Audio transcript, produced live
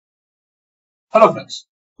Hello friends,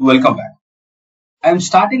 welcome back. I am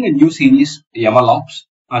starting a new series, MLOps,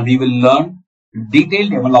 and we will learn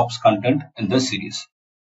detailed MLOps content in this series.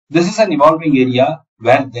 This is an evolving area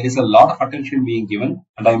where there is a lot of attention being given,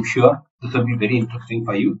 and I am sure this will be very interesting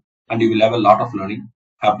for you, and you will have a lot of learning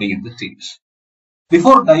happening in this series.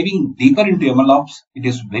 Before diving deeper into MLOps, it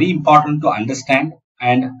is very important to understand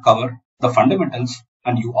and cover the fundamentals,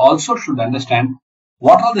 and you also should understand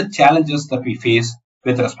what are the challenges that we face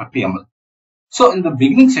with respect to ML. So in the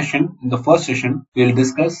beginning session, in the first session, we will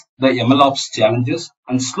discuss the MLOps challenges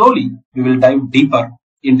and slowly we will dive deeper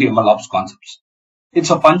into MLOps concepts.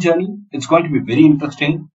 It's a fun journey. It's going to be very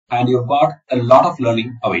interesting and you've got a lot of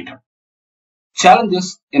learning awaited.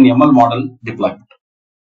 Challenges in ML model deployment.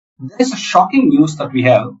 There is a shocking news that we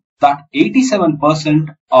have that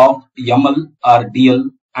 87% of ML or DL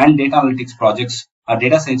and data analytics projects or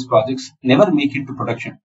data science projects never make it to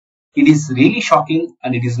production. It is really shocking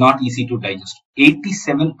and it is not easy to digest.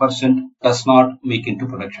 87% does not make into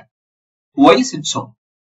production. Why is it so?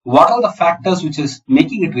 What are the factors which is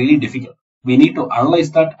making it really difficult? We need to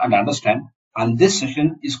analyze that and understand, and this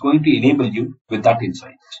session is going to enable you with that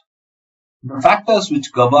insights. The factors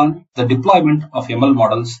which govern the deployment of ML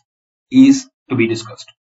models is to be discussed.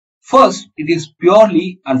 First, it is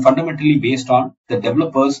purely and fundamentally based on the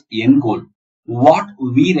developer's end goal. What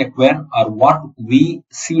we require or what we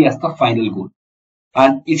see as the final goal.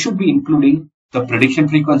 And it should be including the prediction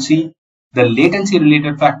frequency, the latency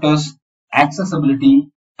related factors, accessibility,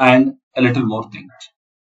 and a little more things.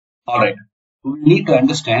 Alright, we need to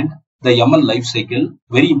understand the ML life cycle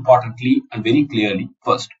very importantly and very clearly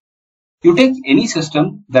first. You take any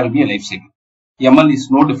system, there will be a life cycle. ML is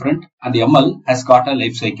no different and the ML has got a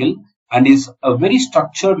life cycle and is a very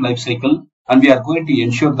structured life cycle. And we are going to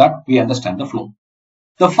ensure that we understand the flow.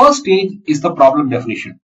 The first stage is the problem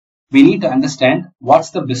definition. We need to understand what's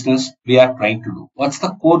the business we are trying to do. What's the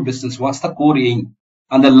core business? What's the core aim?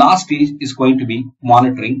 And the last stage is going to be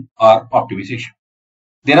monitoring or optimization.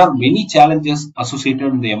 There are many challenges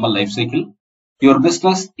associated in the ML lifecycle. Your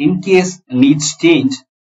business, in case needs change,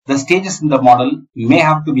 the stages in the model may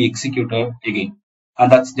have to be executed again.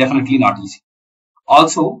 And that's definitely not easy.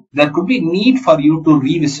 Also, there could be need for you to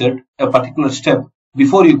revisit a particular step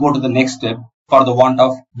before you go to the next step for the want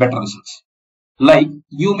of better results. Like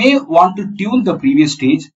you may want to tune the previous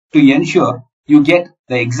stage to ensure you get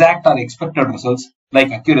the exact or expected results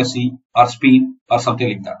like accuracy or speed or something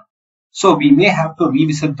like that. So we may have to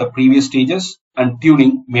revisit the previous stages and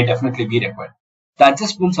tuning may definitely be required. The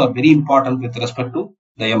adjustments are very important with respect to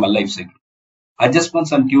the ML lifecycle.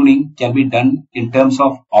 Adjustments and tuning can be done in terms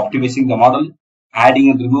of optimizing the model, adding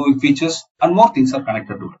and removing features, and more things are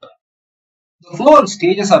connected to it. The flow and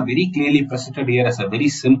stages are very clearly presented here as a very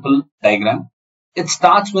simple diagram. It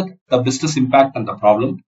starts with the business impact and the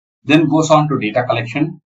problem, then goes on to data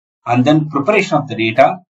collection, and then preparation of the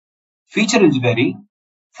data, feature engineering,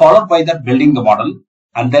 followed by that building the model,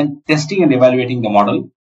 and then testing and evaluating the model,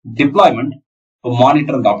 deployment,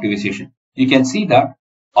 monitor and optimization. You can see that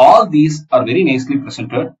all these are very nicely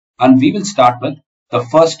presented, and we will start with the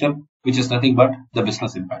first step, which is nothing but the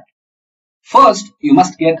business impact. First, you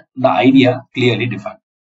must get the idea clearly defined.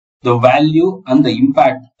 The value and the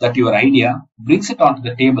impact that your idea brings it onto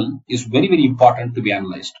the table is very, very important to be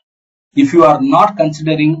analyzed. If you are not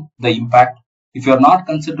considering the impact, if you are not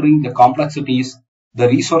considering the complexities, the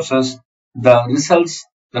resources, the results,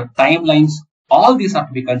 the timelines, all these have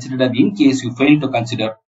to be considered, and in case you fail to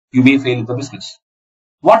consider, you may fail in the business.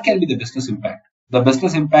 What can be the business impact? The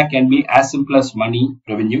business impact can be as simple as money,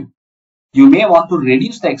 revenue. You may want to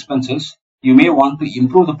reduce the expenses. You may want to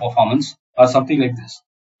improve the performance or something like this.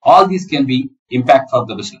 All these can be impact for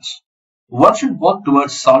the business. One should work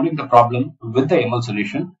towards solving the problem with the ML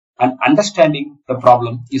solution, and understanding the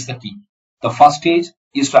problem is the key. The first stage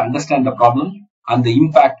is to understand the problem and the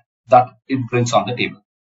impact that it brings on the table.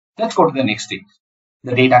 Let's go to the next stage,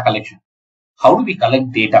 the data collection. How do we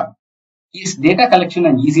collect data? Is data collection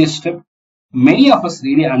an easiest step? Many of us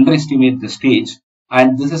really underestimate this stage,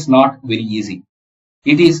 and this is not very easy.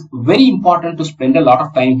 It is very important to spend a lot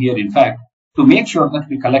of time here, in fact, to make sure that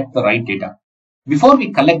we collect the right data. Before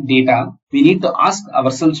we collect data, we need to ask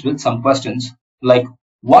ourselves with some questions like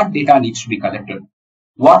what data needs to be collected?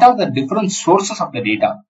 What are the different sources of the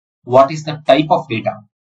data? What is the type of data?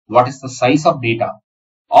 What is the size of data?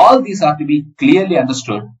 All these are to be clearly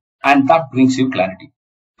understood, and that brings you clarity.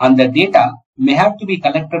 And the data may have to be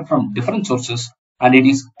collected from different sources, and it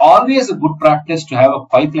is always a good practice to have a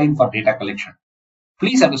pipeline for data collection.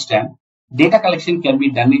 Please understand, data collection can be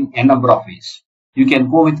done in a number of ways. You can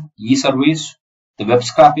go with e-surveys, the web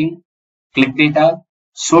scraping, click data,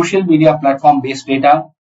 social media platform based data,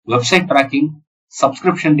 website tracking,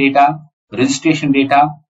 subscription data, registration data,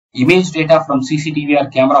 image data from CCTV or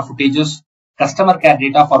camera footages, customer care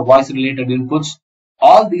data for voice related inputs.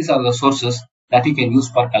 All these are the sources that you can use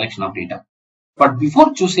for collection of data. But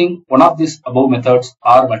before choosing one of these above methods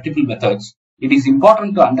or multiple methods, it is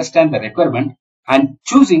important to understand the requirement, and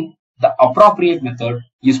choosing the appropriate method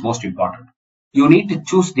is most important. You need to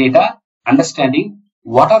choose data, understanding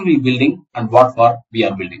what are we building and what for we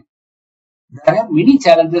are building. There are many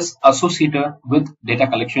challenges associated with data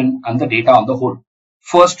collection and the data on the whole.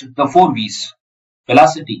 First, the 4 V's.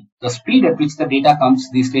 Velocity, the speed at which the data comes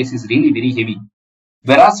these days is really very heavy.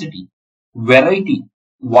 Veracity, variety,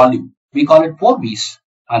 volume. We call it 4 V's,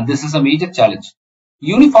 and this is a major challenge.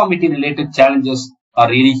 Uniformity related challenges are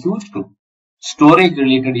really huge too. Storage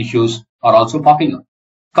related issues are also popping up.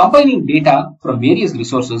 Combining data from various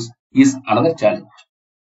resources is another challenge.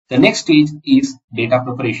 The next stage is data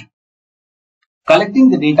preparation. Collecting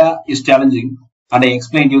the data is challenging, and I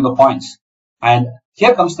explained you the points. And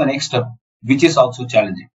here comes the next step, which is also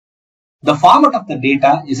challenging. The format of the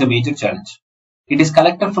data is a major challenge. It is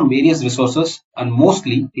collected from various resources and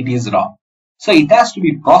mostly it is raw. So it has to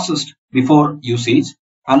be processed before usage,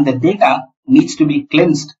 and the data needs to be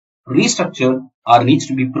cleansed, restructured, or needs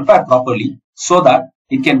to be prepared properly so that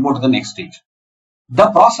it can go to the next stage.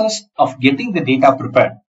 The process of getting the data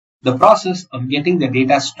prepared, the process of getting the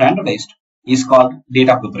data standardized is called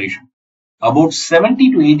data preparation. About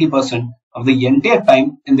 70 to 80% of the entire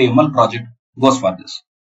time in the ML project goes for this.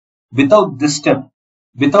 Without this step,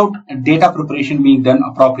 without data preparation being done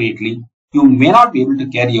appropriately, you may not be able to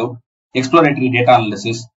carry out exploratory data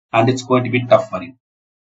analysis, and it's going to be tough for you.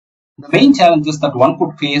 The main challenges that one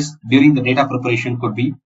could face during the data preparation could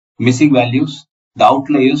be missing values, the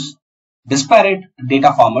outliers, disparate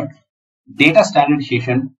data format, data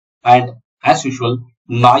standardization, and as usual,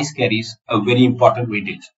 noise carries a very important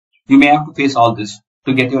weightage. You may have to face all this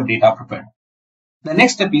to get your data prepared. The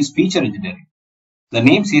next step is feature engineering. The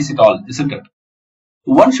name says it all, isn't it?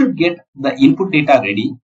 One should get the input data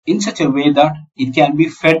ready in such a way that it can be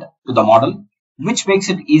fed to the model, which makes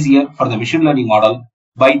it easier for the machine learning model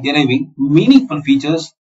by deriving meaningful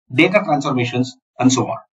features, data transformations, and so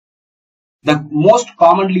on. The most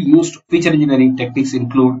commonly used feature engineering techniques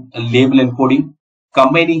include label encoding,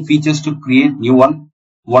 combining features to create new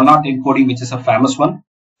one-hot encoding, which is a famous one,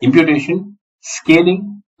 imputation,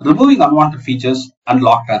 scaling, removing unwanted features, and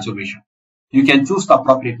log transformation. You can choose the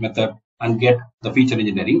appropriate method and get the feature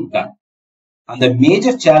engineering done. And the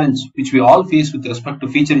major challenge which we all face with respect to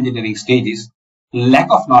feature engineering stage is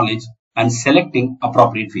lack of knowledge and selecting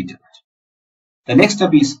appropriate features. The next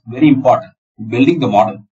step is very important, building the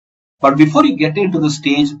model. But before you get into the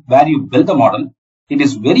stage where you build the model, it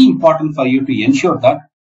is very important for you to ensure that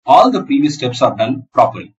all the previous steps are done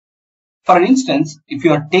properly. For instance, if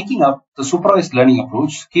you are taking up the supervised learning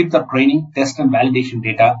approach, keep the training, test, and validation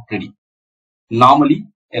data ready. Normally,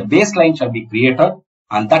 a baseline shall be created,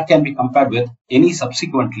 and that can be compared with any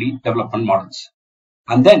subsequently development models.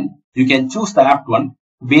 And then you can choose the apt one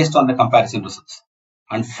based on the comparison results.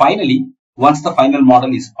 And finally, once the final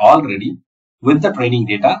model is all ready with the training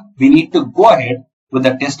data, we need to go ahead with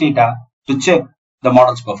the test data to check the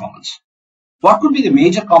model's performance. What could be the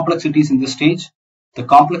major complexities in this stage? The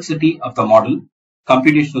complexity of the model,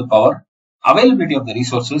 computational power, availability of the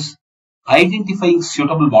resources, identifying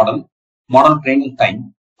suitable model training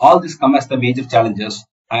time. All this come as the major challenges,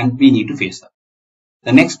 and we need to face them.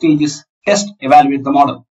 The next stage is test, evaluate the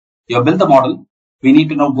model. You have built the model. We need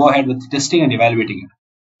to now go ahead with testing and evaluating it.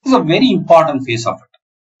 This is a very important phase of it.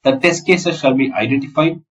 The test cases shall be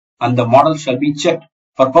identified and the model shall be checked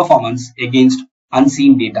for performance against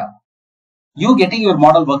unseen data. You getting your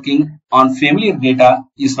model working on familiar data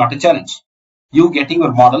is not a challenge. You getting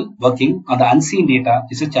your model working on the unseen data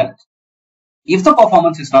is a challenge. If the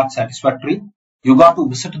performance is not satisfactory, you got to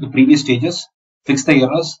visit to the previous stages, fix the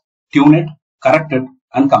errors, tune it, correct it,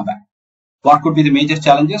 and come back. What could be the major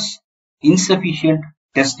challenges? Insufficient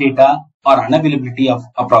test data or unavailability of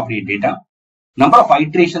appropriate data, number of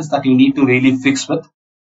iterations that you need to really fix with,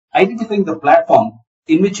 identifying the platform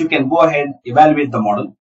in which you can go ahead and evaluate the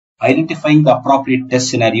model, identifying the appropriate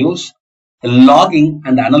test scenarios, logging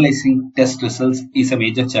and analyzing test results is a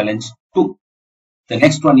major challenge too. The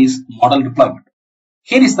next one is model deployment.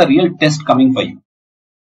 Here is the real test coming for you.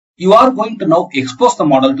 You are going to now expose the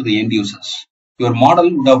model to the end users. Your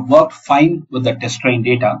model would have worked fine with the test trained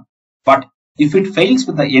data, but if it fails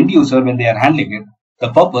with the end user when they are handling it,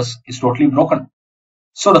 the purpose is totally broken.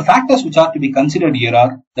 So the factors which are to be considered here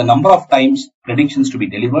are the number of times predictions to be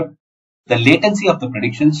delivered, the latency of the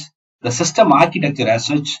predictions, the system architecture as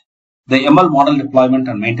such, the ML model deployment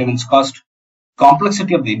and maintenance cost,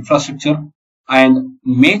 complexity of the infrastructure, and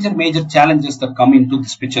major challenges that come into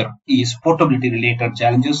this picture is portability related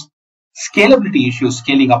challenges, scalability issues,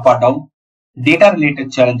 scaling up or down, data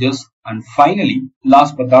related challenges, and finally,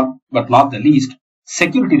 last but not the least,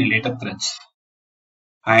 security related threats.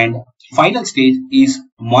 And final stage is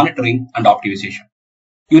monitoring and optimization.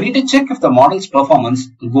 You need to check if the model's performance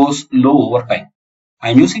goes low over time.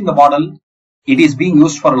 I'm using the model, it is being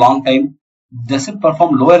used for a long time. Does it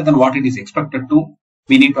perform lower than what it is expected to?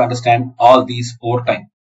 We need to understand all these over time.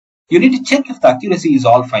 You need to check if the accuracy is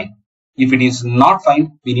all fine. If it is not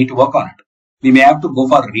fine, we need to work on it. We may have to go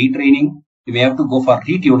for retraining, we may have to go for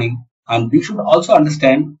retuning, and we should also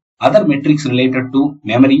understand other metrics related to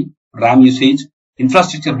memory, RAM usage,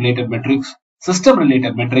 infrastructure related metrics, system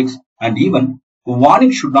related metrics, and even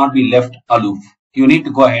warnings should not be left aloof. You need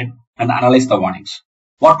to go ahead and analyze the warnings.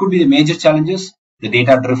 What could be the major challenges? The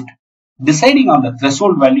data drift, deciding on the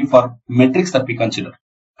threshold value for metrics that we consider,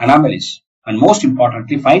 anomalies, and most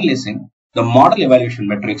importantly, finalizing the model evaluation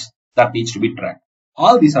metrics that needs to be tracked.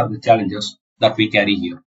 All these are the challenges that we carry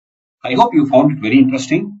here. I hope you found it very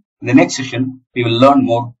interesting. In the next session, we will learn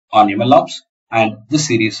more on MLOps, and this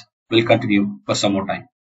series will continue for some more time.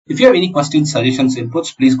 If you have any questions, suggestions,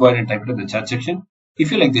 inputs, please go ahead and type it in the chat section.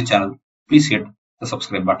 If you like the channel, please hit the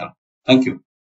subscribe button. Thank you.